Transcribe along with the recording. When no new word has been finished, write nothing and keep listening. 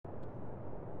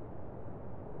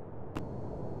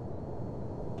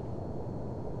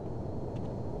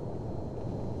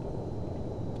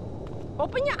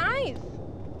Open your eyes.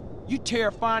 You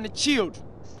terrifying the children.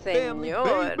 Señor. Family,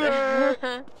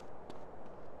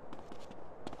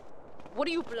 What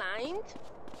are you, blind?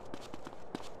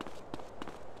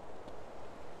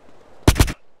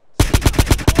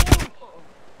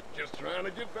 Just trying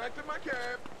to get back to my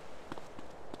cab.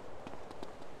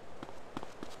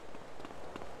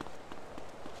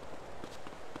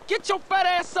 Get your fat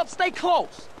ass up, stay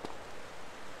close.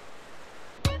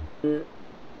 Fool,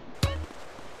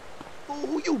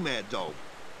 who you mad dog?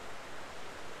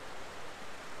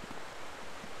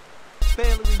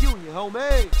 Family reunion,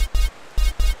 homie.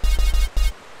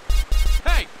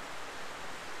 Hey!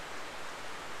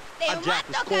 I jacked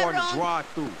the score in the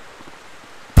drive-thru.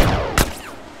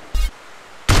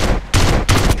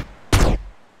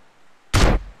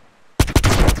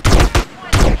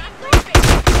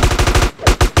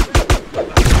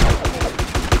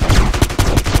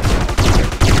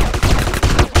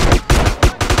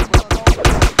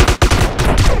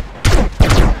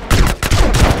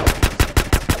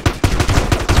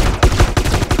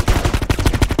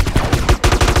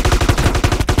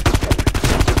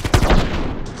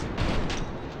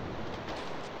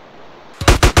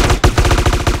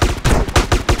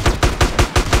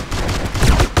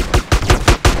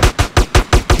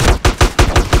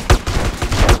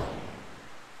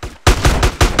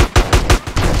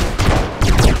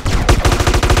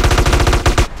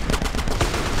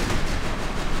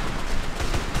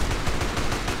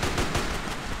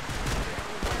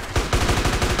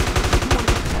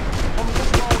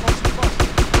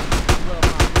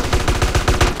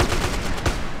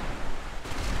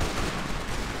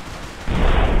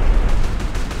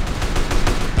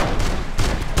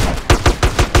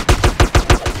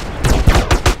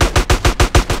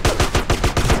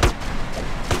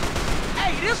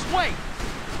 This way!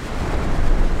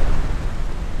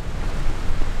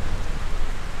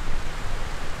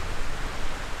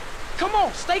 Come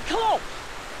on, stay close!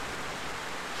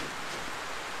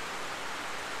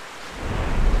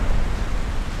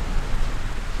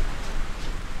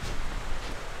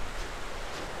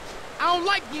 I don't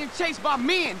like getting chased by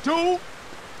men, dude!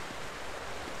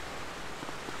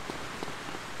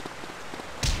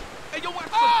 Hey, yo, watch the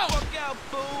fuck out,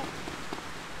 fool!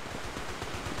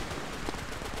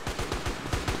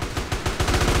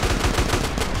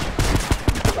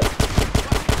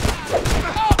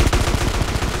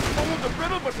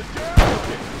 But the jam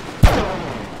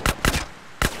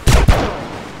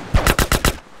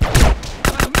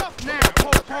Enough now,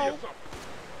 Popo!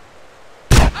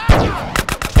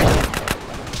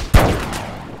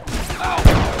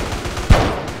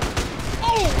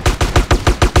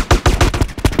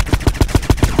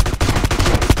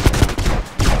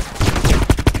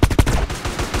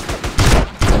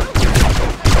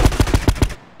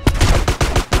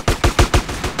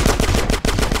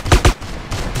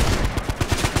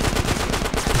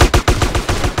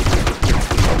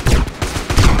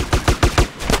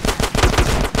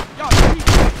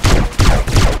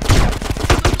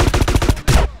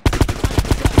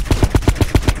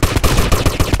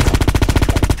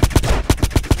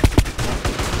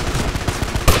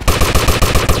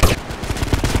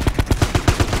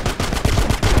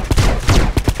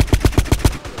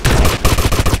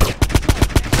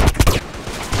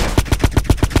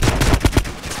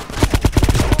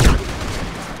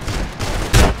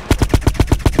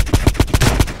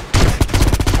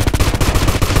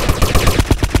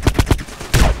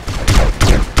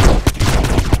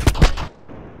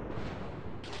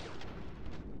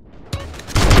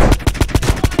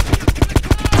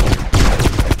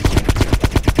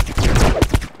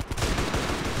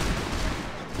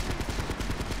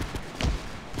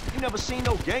 You never seen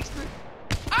no gangster?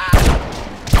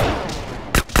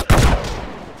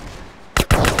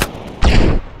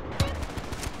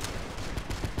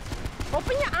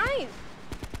 Open your eyes.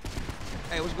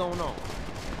 Hey, what's going on?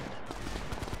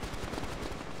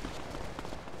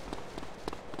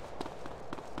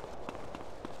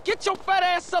 Get your fat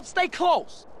ass up, stay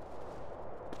close!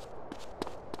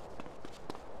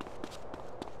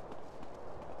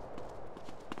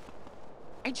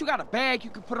 Ain't you got a bag you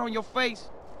can put on your face?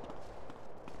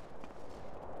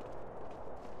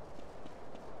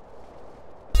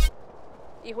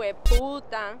 Hijo de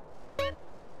puta.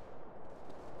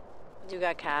 You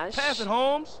got cash? Pass it,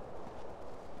 Holmes.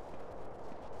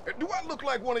 Do I look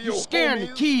like one of your You scaring the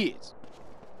homies? kids.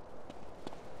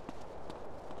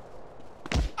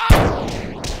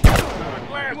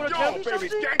 Glass You wanna jaw, tell me baby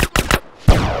something? gangster.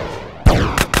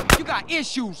 You got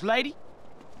issues, lady.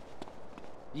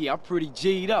 Yeah, I'm pretty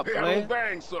G'd up, Hey, man. don't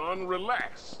bang, son.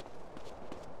 Relax.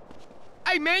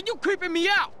 Hey, man, you creeping me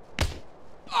out.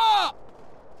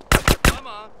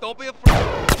 on, don't be afraid.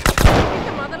 Get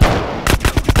the mother.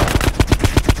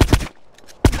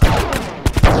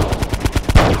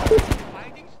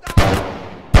 Fighting style.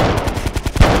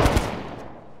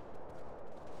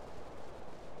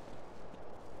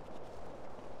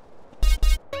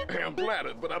 I'm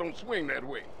flattered, but I don't swing that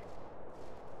way.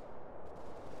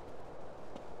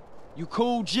 You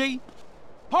cool, G?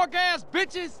 Punk ass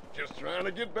bitches? Just trying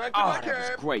to get back to Oh, my that was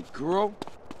cab. great, girl.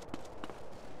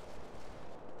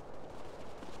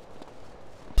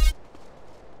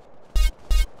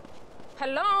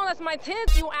 Hello, that's my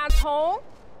tent, you asshole.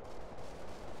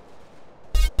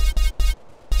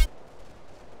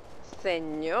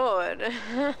 Señor.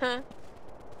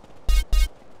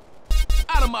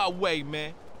 Out of my way,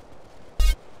 man.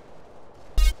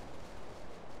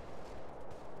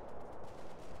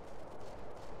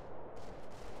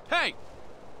 Hey!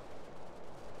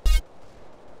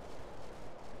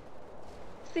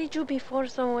 See you before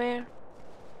somewhere.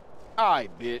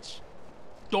 Alright, bitch.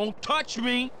 Don't touch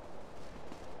me!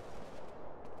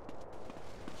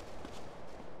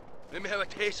 Let me have a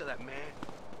taste of that, man.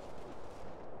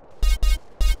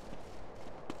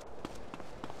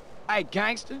 Hey,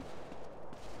 gangster.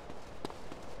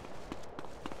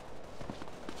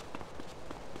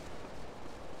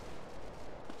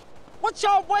 What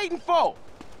y'all waiting for?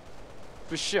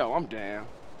 For sure, I'm down.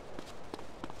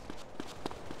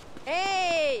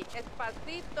 Hey,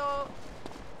 espacito.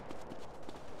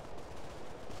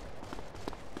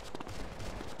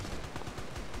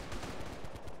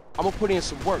 I'm gonna put in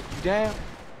some work. You down?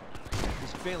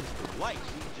 This family's for white,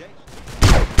 CJ.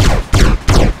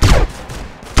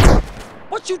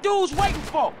 What you dudes waiting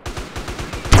for?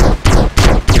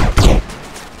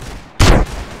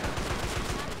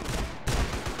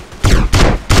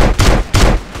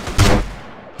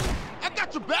 I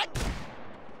got your back!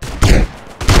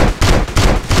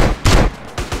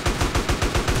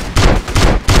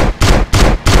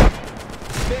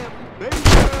 Family, baby!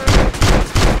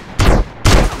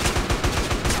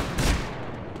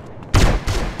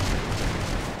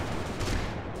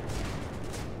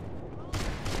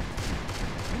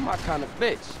 You my kind of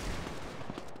bitch.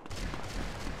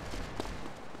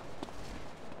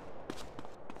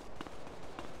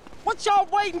 What y'all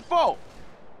waiting for?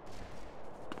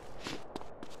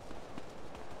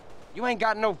 You ain't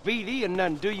got no VD or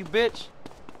nothing, do you, bitch?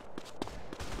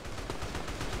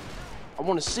 I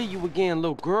wanna see you again,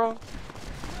 little girl.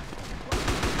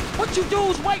 What you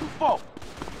dudes waiting for?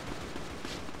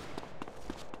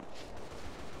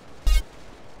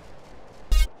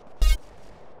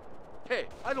 Hey,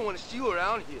 I don't want to see you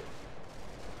around here.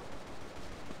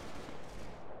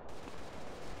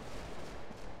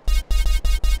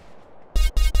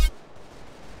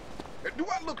 Hey, do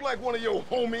I look like one of your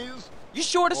homies? You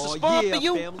sure this is fun for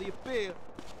you? Family affair.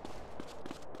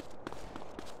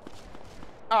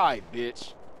 Alright,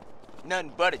 bitch.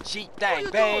 Nothing but a cheap thing,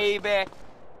 you baby.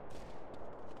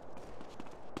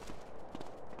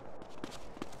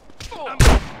 I'm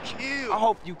gonna kill. I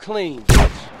hope you clean,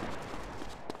 bitch.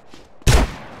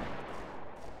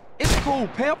 It's cool,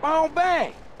 pimp. I don't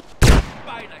bang.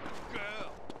 Fight like a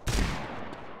girl.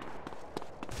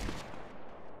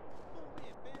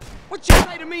 What you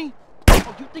say to me?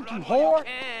 Oh, you think you Run while whore?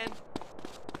 can.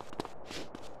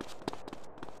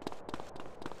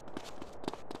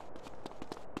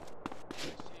 See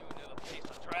you another piece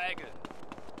of dragon.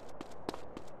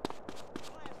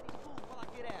 Blast these fools while I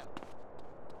get out.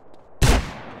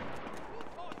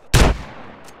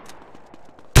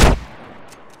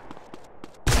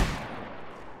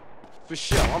 For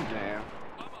sure, I'm down.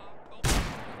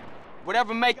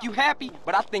 Whatever make you happy,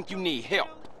 but I think you need help.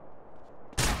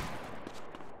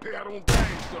 Hey, I don't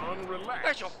bang, son. Relax.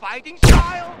 That's your fighting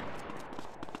style?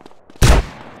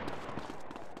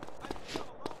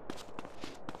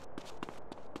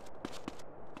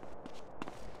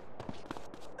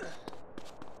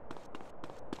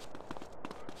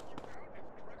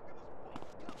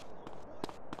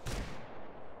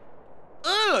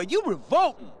 Ugh, you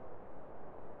revolting.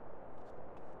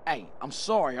 Hey, I'm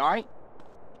sorry, all right?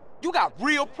 You got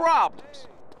real problems.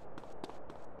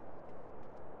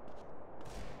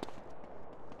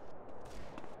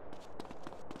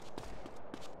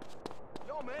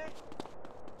 Yo, man.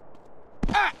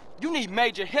 Ah, you need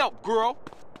major help, girl.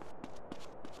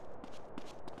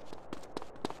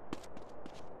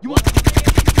 You want...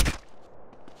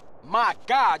 My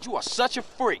God, you are such a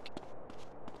freak.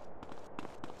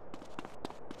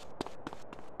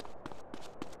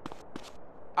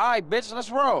 All right, bitch,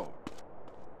 let's roll.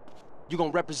 You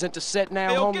gonna represent the set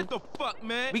now, Yo, homie? get the fuck,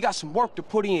 man. We got some work to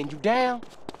put in. You down?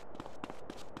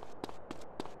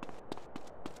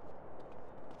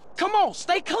 Come Come on,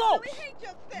 stay close.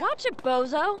 Watch it,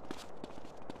 bozo.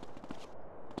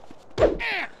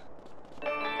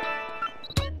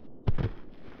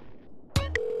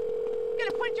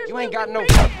 You ain't got no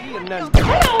TV or nothing.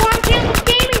 Hello, I'm Kansas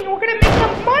Gaming. We're gonna make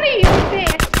some money with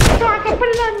this, so I can put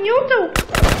it on YouTube.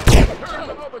 Turn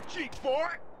the other cheek, boy.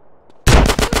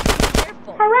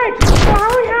 Alright, so I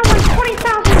already have like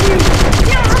 20,000 views.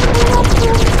 Now I'm gonna go up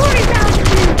to 40,000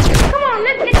 views. Come on,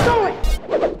 let's get going.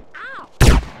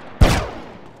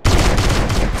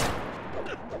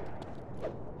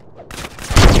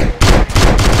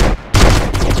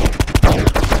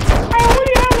 I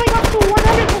already have like up to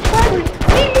 100 subscribers. I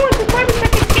need more subscribers so I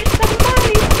can get some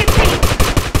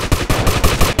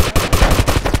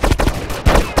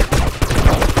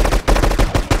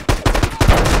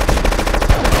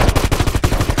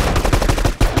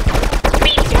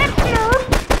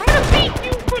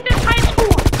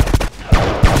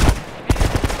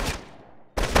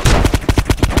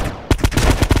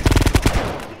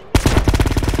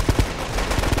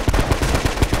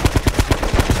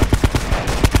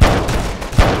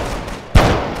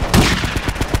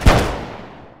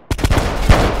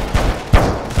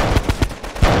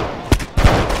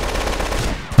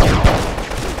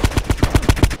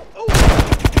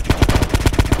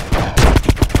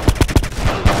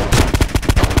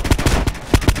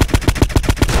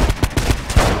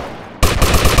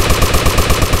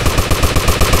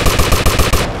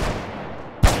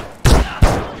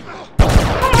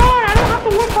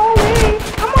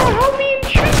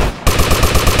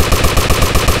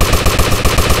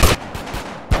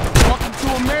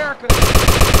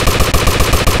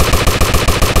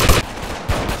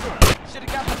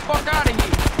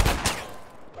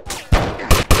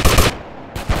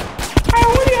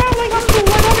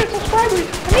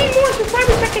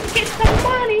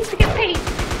money to get paid.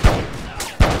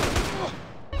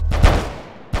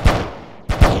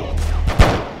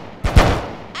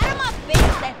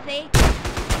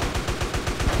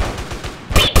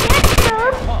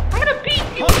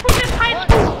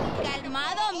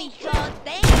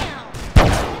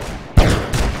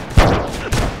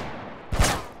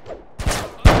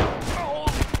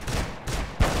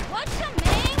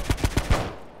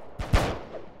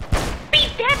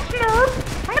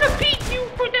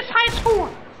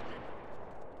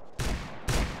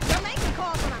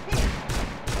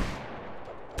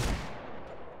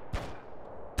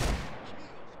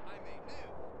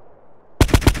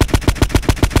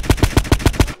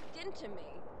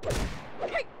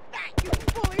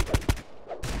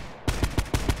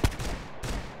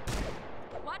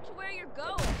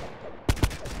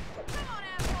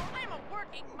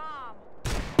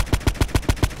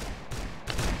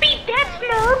 Beat that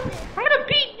nerve! I'm gonna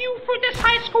beat you for this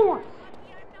high score!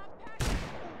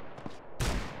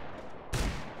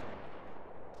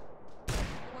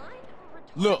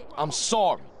 Look, I'm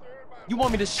sorry. You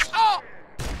want me to oh!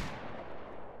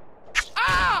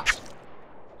 Ah!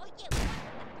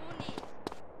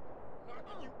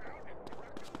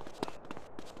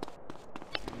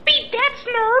 Beat that,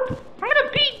 Snurb! I'm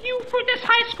gonna beat you for this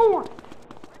high score!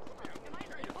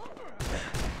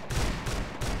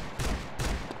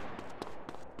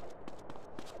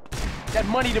 That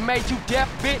money that made you deaf,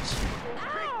 bitch?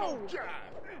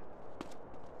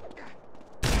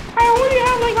 I only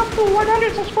have like up to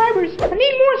 100 subscribers. I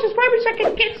need more subscribers so I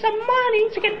can get some money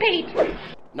to get paid.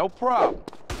 No problem.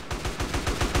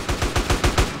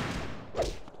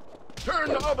 Turn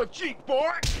the other cheek,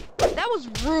 boy. That was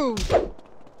rude.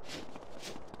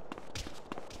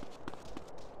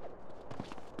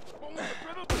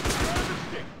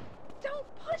 Don't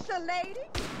push a lady.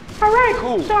 Alright,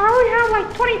 cool. So I already have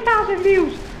like 20,000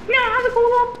 views. Now I have to go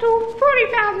up to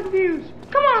 40,000 views.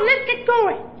 Come on, let's get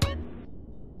going.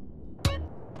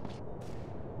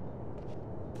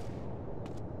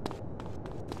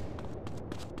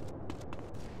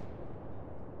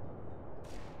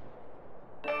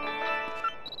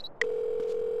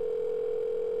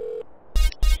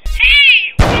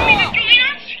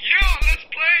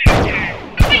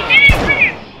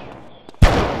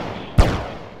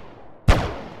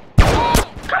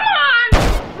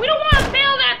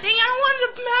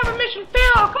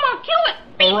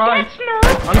 Alright,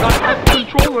 I'm gonna have the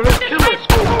controller, let's kill it!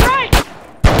 Alright!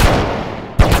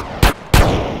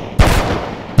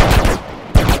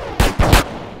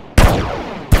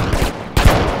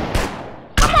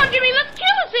 Come on, Jimmy, let's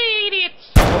kill these idiots!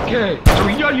 Okay, so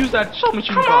we gotta use that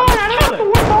submachine gun. Come on, I don't have to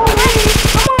work already!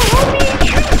 Come on, help me and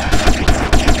shoot!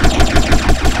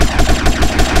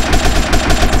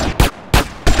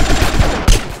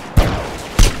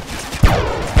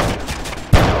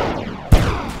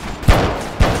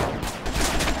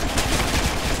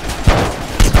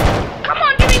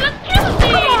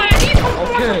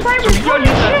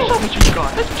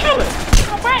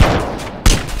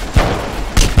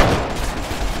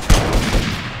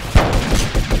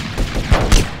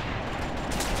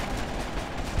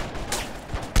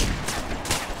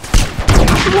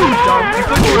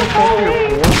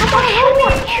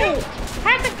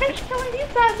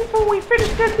 these guys before we finish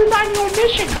this annual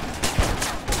mission.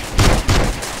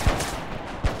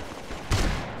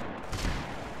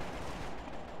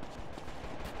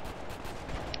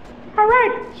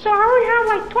 Alright, so I already have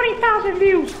like 20,000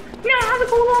 views. Now I have to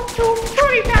go up to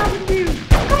 30,000 views.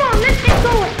 Come on, let's get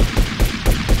going.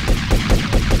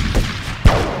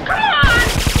 Come on!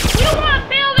 We don't want to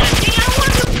fail this thing. I don't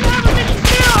want to have a mission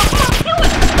fail. Come on, kill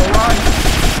it. Alright.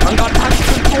 I got back to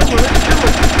controller. Let's kill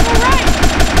it.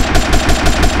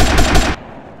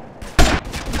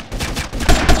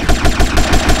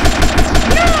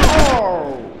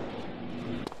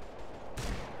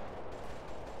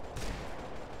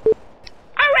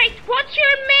 Alright. What's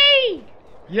your name?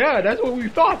 Yeah, that's what we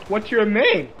thought. What's your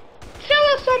name? Tell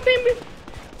us something,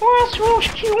 or else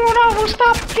we'll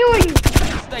stop killing you.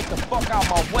 Stay the fuck out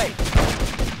my way.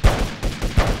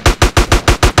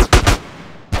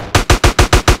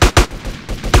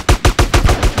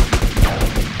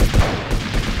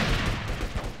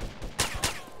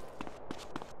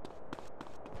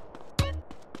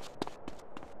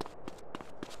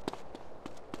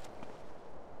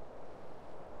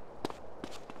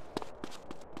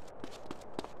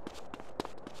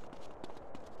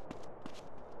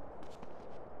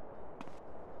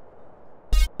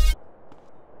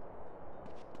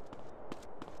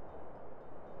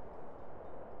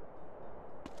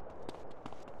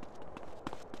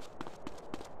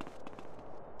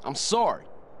 I'm sorry.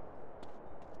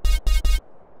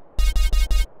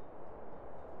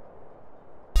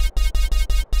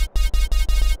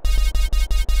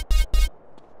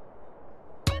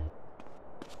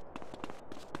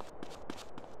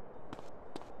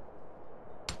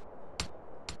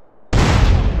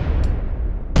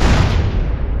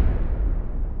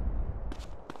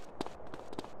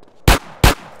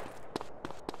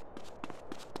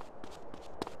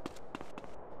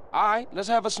 All right, let's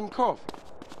have us some coffee.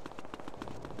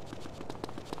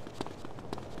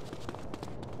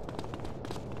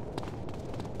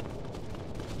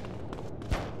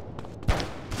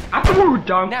 After we were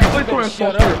done, Now let's you go better and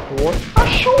shut foster up. a floor. Oh,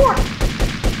 sure.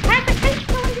 I have to finish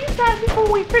killing these guys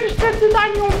before we finish this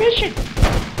annual mission.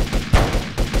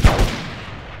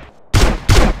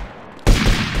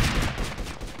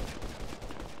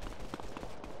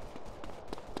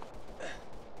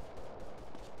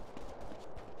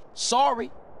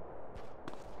 Sorry.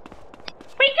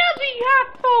 Because you have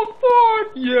so fun.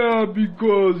 Yeah,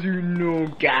 because you know,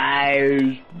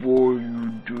 guys, boys.